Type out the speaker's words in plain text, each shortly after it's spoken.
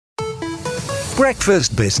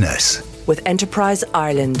Breakfast Business with Enterprise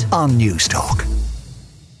Ireland on News Talk.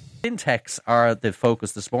 Fintechs are the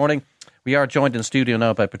focus this morning. We are joined in studio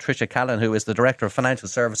now by Patricia Callan, who is the Director of Financial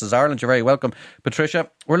Services Ireland. You're very welcome, Patricia.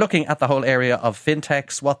 We're looking at the whole area of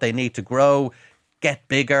fintechs, what they need to grow, get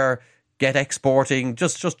bigger, get exporting,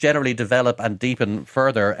 just generally develop and deepen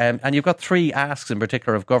further. And you've got three asks in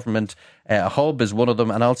particular of government. A hub is one of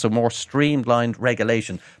them, and also more streamlined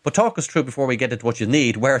regulation. But talk us through, before we get into what you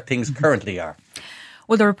need, where things currently are.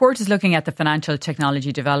 Well, the report is looking at the financial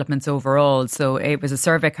technology developments overall. So it was a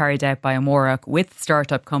survey carried out by Amora with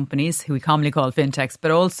startup companies, who we commonly call fintechs,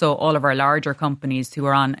 but also all of our larger companies who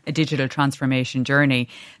are on a digital transformation journey.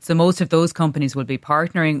 So most of those companies will be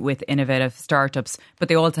partnering with innovative startups, but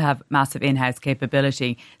they also have massive in-house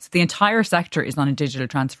capability. So the entire sector is on a digital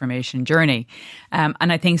transformation journey. And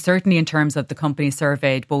I think certainly in terms of the companies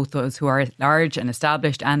surveyed, both those who are large and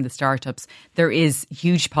established and the startups, there is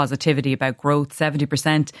huge positivity about growth. 70%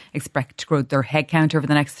 expect to grow their headcount over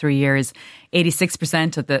the next 3 years.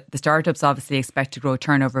 86% of the startups obviously expect to grow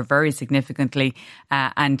turnover very significantly,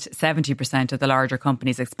 and 70% of the larger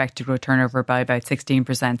companies expect to grow turnover by about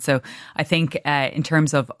 16%. So I think in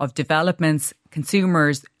terms of developments,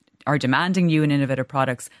 consumers are demanding new and innovative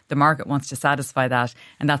products. The market wants to satisfy that.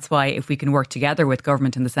 And that's why, if we can work together with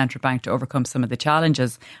government and the central bank to overcome some of the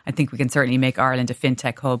challenges, I think we can certainly make Ireland a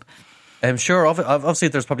fintech hub. Sure, obviously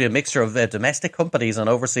there's probably a mixture of domestic companies and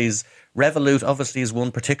overseas. Revolut obviously is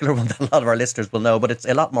one particular one that a lot of our listeners will know, but it's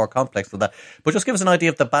a lot more complex than that. But just give us an idea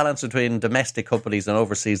of the balance between domestic companies and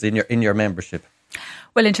overseas in your membership.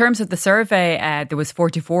 Well, in terms of the survey, there was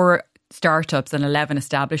 44 startups and 11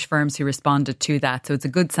 established firms who responded to that. So it's a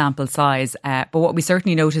good sample size. But what we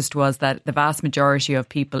certainly noticed was that the vast majority of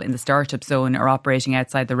people in the startup zone are operating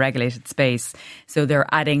outside the regulated space. So they're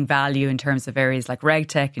adding value in terms of areas like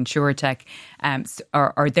RegTech, InsurTech,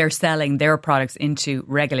 or they're selling their products into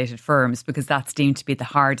regulated firms, because that's deemed to be the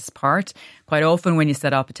hardest part. Quite often when you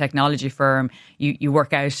set up a technology firm, you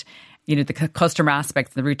work out the customer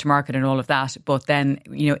aspects, the route to market and all of that. But then,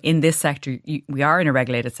 in this sector, we are in a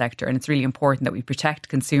regulated sector, and it's really important that we protect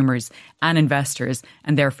consumers and investors.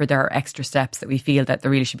 And therefore, there are extra steps that we feel that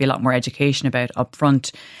there really should be a lot more education about up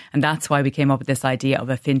front. And that's why we came up with this idea of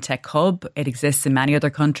a fintech hub. It exists in many other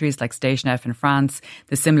countries like StationF in France,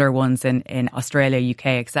 the similar ones in Australia, UK,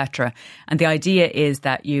 etc. And the idea is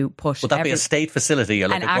that you put... Would that be a state facility or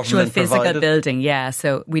like an a actual physical provided building? Yeah.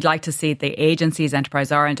 So we'd like to see the agencies,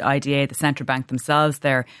 Enterprise Ireland, IDA, the central bank themselves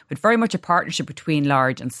there, with very much a partnership between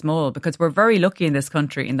large and small, because we're very lucky in this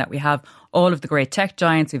country in that we have all of the great tech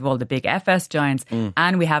giants, we have all the big FS giants,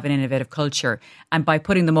 and we have an innovative culture. And by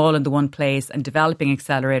putting them all into one place and developing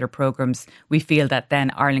accelerator programs, we feel that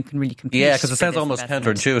then Ireland can really compete. Yeah, because it sounds almost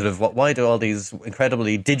counterintuitive. Why do all these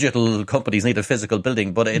incredibly digital companies need a physical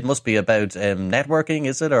building? But it must be about networking,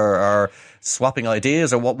 is it? Or swapping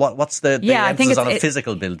ideas? Or what's the emphasis on a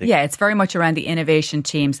physical building? Yeah, it's very much around the innovation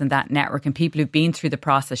teams and that network and people who've been through the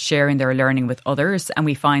process sharing their learning with others. And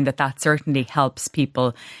we find that certainly helps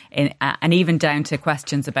people and even down to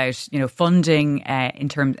questions about, funding in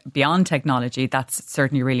terms beyond technology. That's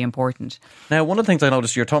certainly really important. Now, one of the things I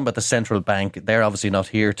noticed, you're talking about the central bank. They're obviously not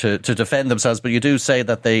here to defend themselves, but you do say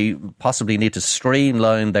that they possibly need to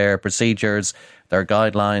streamline their procedures, their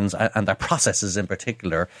guidelines and their processes in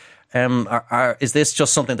particular. Is this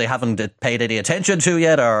just something they haven't paid any attention to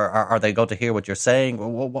yet, or are they going to hear what you're saying?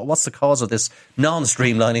 What's the cause of this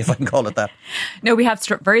non-streamlining, if I can call it that? No, we have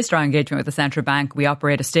very strong engagement with the central bank. We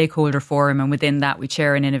operate a stakeholder forum, and within that we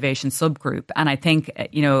chair an innovation subgroup. And I think,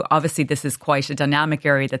 obviously this is quite a dynamic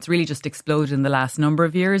area that's really just exploded in the last number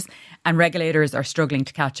of years, and regulators are struggling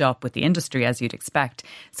to catch up with the industry, as you'd expect.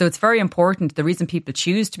 So it's very important. The reason people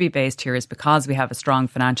choose to be based here is because we have a strong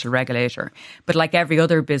financial regulator. But like every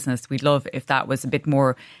other business, we'd love if that was a bit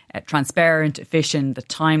more transparent, efficient, the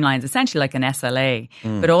timelines, essentially like an SLA.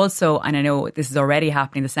 But also, and I know this is already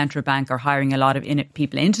happening, the central bank are hiring a lot of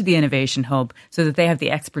people into the innovation hub so that they have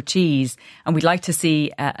the expertise. And we'd like to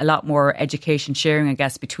see a lot more education sharing, I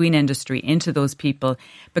guess, between industry into those people,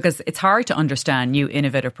 because it's hard to understand new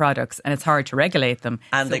innovative products and it's hard to regulate them.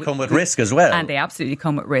 And so they come with risk as well. And they absolutely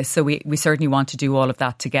come with risk. So we certainly want to do all of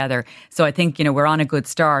that together. So I think, we're on a good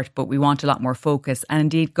start, but we want a lot more focus and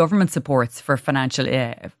indeed government supports for financial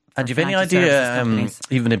and do you have any idea,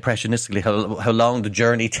 even impressionistically, how long the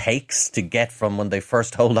journey takes to get from when they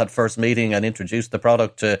first hold that first meeting and introduce the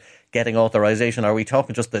product to getting authorisation? Are we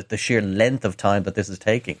talking just the sheer length of time that this is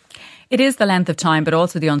taking? It is the length of time, but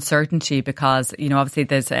also the uncertainty because, obviously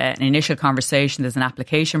there's an initial conversation, there's an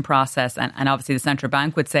application process, and obviously the central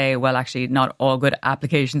bank would say, well, actually not all good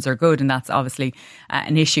applications are good, and that's obviously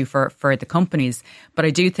an issue for the companies. But I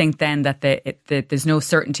do think then that there's no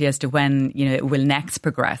certainty as to when, it will next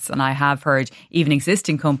progress. And I have heard even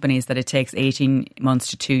existing companies that it takes 18 months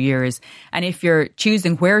to 2 years. And if you're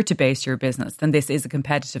choosing where to base your business, then this is a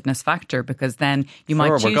competitiveness factor because then you might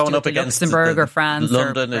choose to go to Luxembourg or France.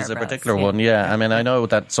 London is a particular one, yeah. I mean, I know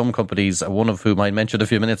that some companies, one of whom I mentioned a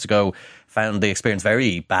few minutes ago, found the experience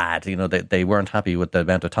very bad. They weren't happy with the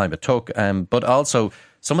amount of time it took. But also,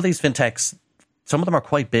 some of these fintechs, some of them are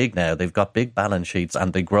quite big now. They've got big balance sheets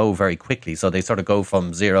and they grow very quickly. So they sort of go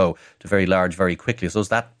from zero to very large very quickly. So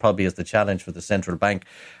that probably is the challenge for the central bank.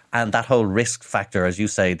 And that whole risk factor, as you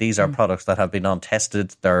say, these are products that have been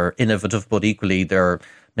untested. They're innovative, but equally they're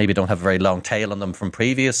maybe don't have a very long tail on them from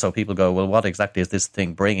previous. So people go, well, what exactly is this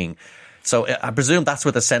thing bringing? So I presume that's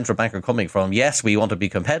where the central bank are coming from. Yes, we want to be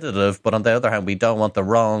competitive, but on the other hand, we don't want the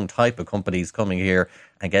wrong type of companies coming here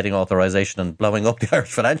and getting authorisation and blowing up the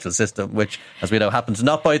Irish financial system, which, as we know, happens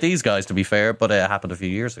not by these guys, to be fair, but it happened a few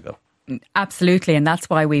years ago. Absolutely, and that's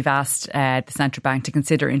why we've asked the central bank to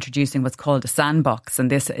consider introducing what's called a sandbox,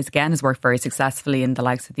 and this again has worked very successfully in the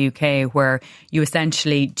likes of the UK, where you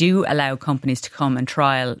essentially do allow companies to come and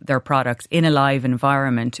trial their products in a live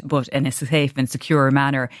environment, but in a safe and secure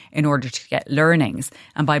manner in order to get learnings.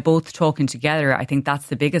 And by both talking together, I think that's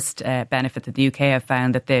the biggest benefit that the UK have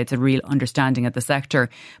found, that there's a real understanding of the sector.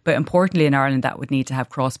 But importantly, in Ireland, that would need to have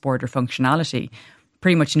cross-border functionality.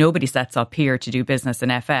 Pretty much nobody sets up here to do business in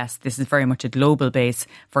FS. This is very much a global base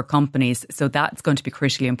for companies. So that's going to be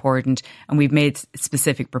critically important. And we've made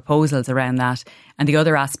specific proposals around that. And the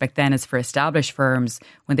other aspect then is for established firms,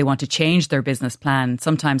 when they want to change their business plan,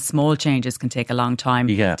 sometimes small changes can take a long time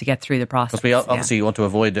to get through the process. Because we obviously want to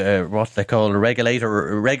avoid what they call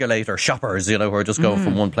regulator shoppers, who are just going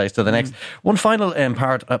from one place to the next. One final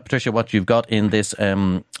part, Patricia, what you've got in this,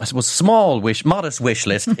 I suppose, modest wish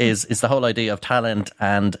list is the whole idea of talent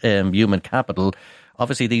and human capital.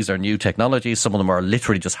 Obviously, these are new technologies. Some of them are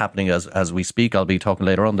literally just happening as we speak. I'll be talking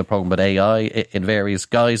later on the programme about AI in various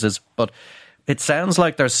guises. But it sounds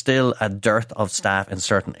like there's still a dearth of staff in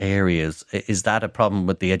certain areas. Is that a problem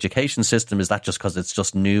with the education system? Is that just because it's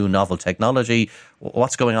just new, novel technology?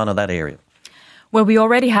 What's going on in that area? Well, we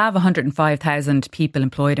already have 105,000 people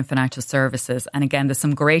employed in financial services. And again, there's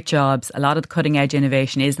some great jobs. A lot of the cutting edge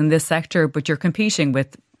innovation is in this sector, but you're competing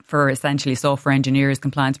for essentially software engineers,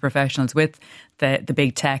 compliance professionals with the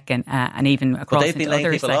big tech and even across into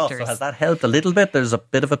other sectors. Off, so has that helped a little bit? There's a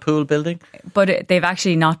bit of a pool building? But they've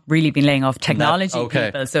actually not really been laying off technology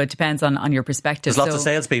people, so it depends on your perspective. There's lots of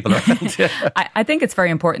salespeople around. I think it's very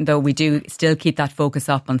important, though, we do still keep that focus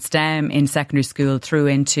up on STEM in secondary school through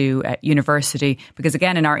into university, because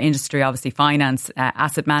again, in our industry, obviously finance,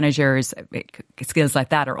 asset managers, skills like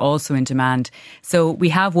that are also in demand. So we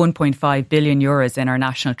have 1.5 billion euros in our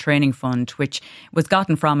national training fund, which was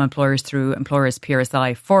gotten from employers through employers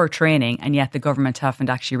PRSI for training, and yet the government haven't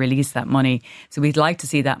actually released that money. So we'd like to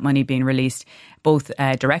see that money being released both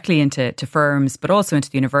directly into firms, but also into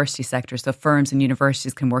the university sector, so firms and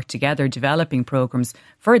universities can work together developing programmes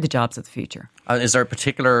for the jobs of the future. Is there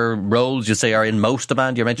particular roles you say are in most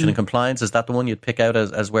demand? You're mentioning compliance. Is that the one you'd pick out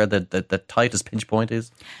as where the tightest pinch point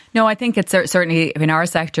is? No, I think it's certainly in our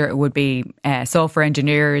sector it would be software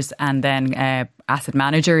engineers and then asset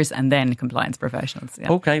managers and then compliance professionals.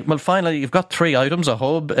 Yeah. Okay, well finally you've got three items: a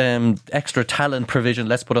hub, extra talent provision,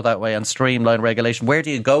 let's put it that way, and streamline regulation. Where do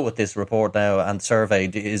you go with this report now and survey?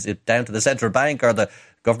 Is it down to the central bank or the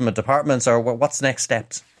government departments, or what's next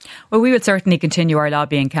steps? Well, we would certainly continue our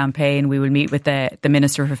lobbying campaign. We will meet with the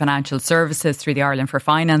Minister for Financial Services through the Ireland for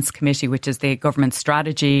Finance Committee, which is the government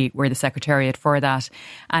strategy. We're the secretariat for that.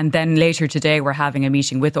 And then later today, we're having a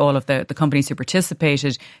meeting with all of the companies who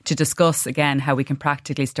participated to discuss, again, how we can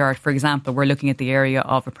practically start. For example, we're looking at the area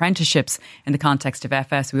of apprenticeships in the context of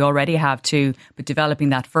FS. We already have two, but developing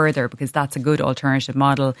that further because that's a good alternative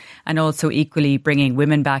model. And also equally bringing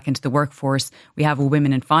women back into the workforce. We have a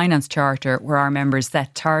Women in Finance Charter where our members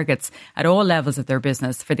set targets at all levels of their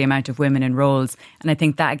business for the amount of women in roles. And I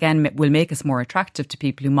think that, again, will make us more attractive to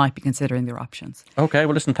people who might be considering their options. OK,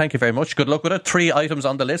 well, listen, thank you very much. Good luck with it. 3 items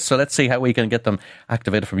on the list, so let's see how we can get them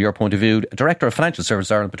activated from your point of view. Director of Financial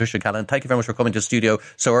Services Ireland, Patricia Callan, thank you very much for coming to the studio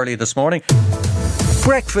so early this morning.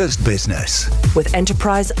 Breakfast Business with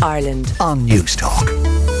Enterprise Ireland on News Talk.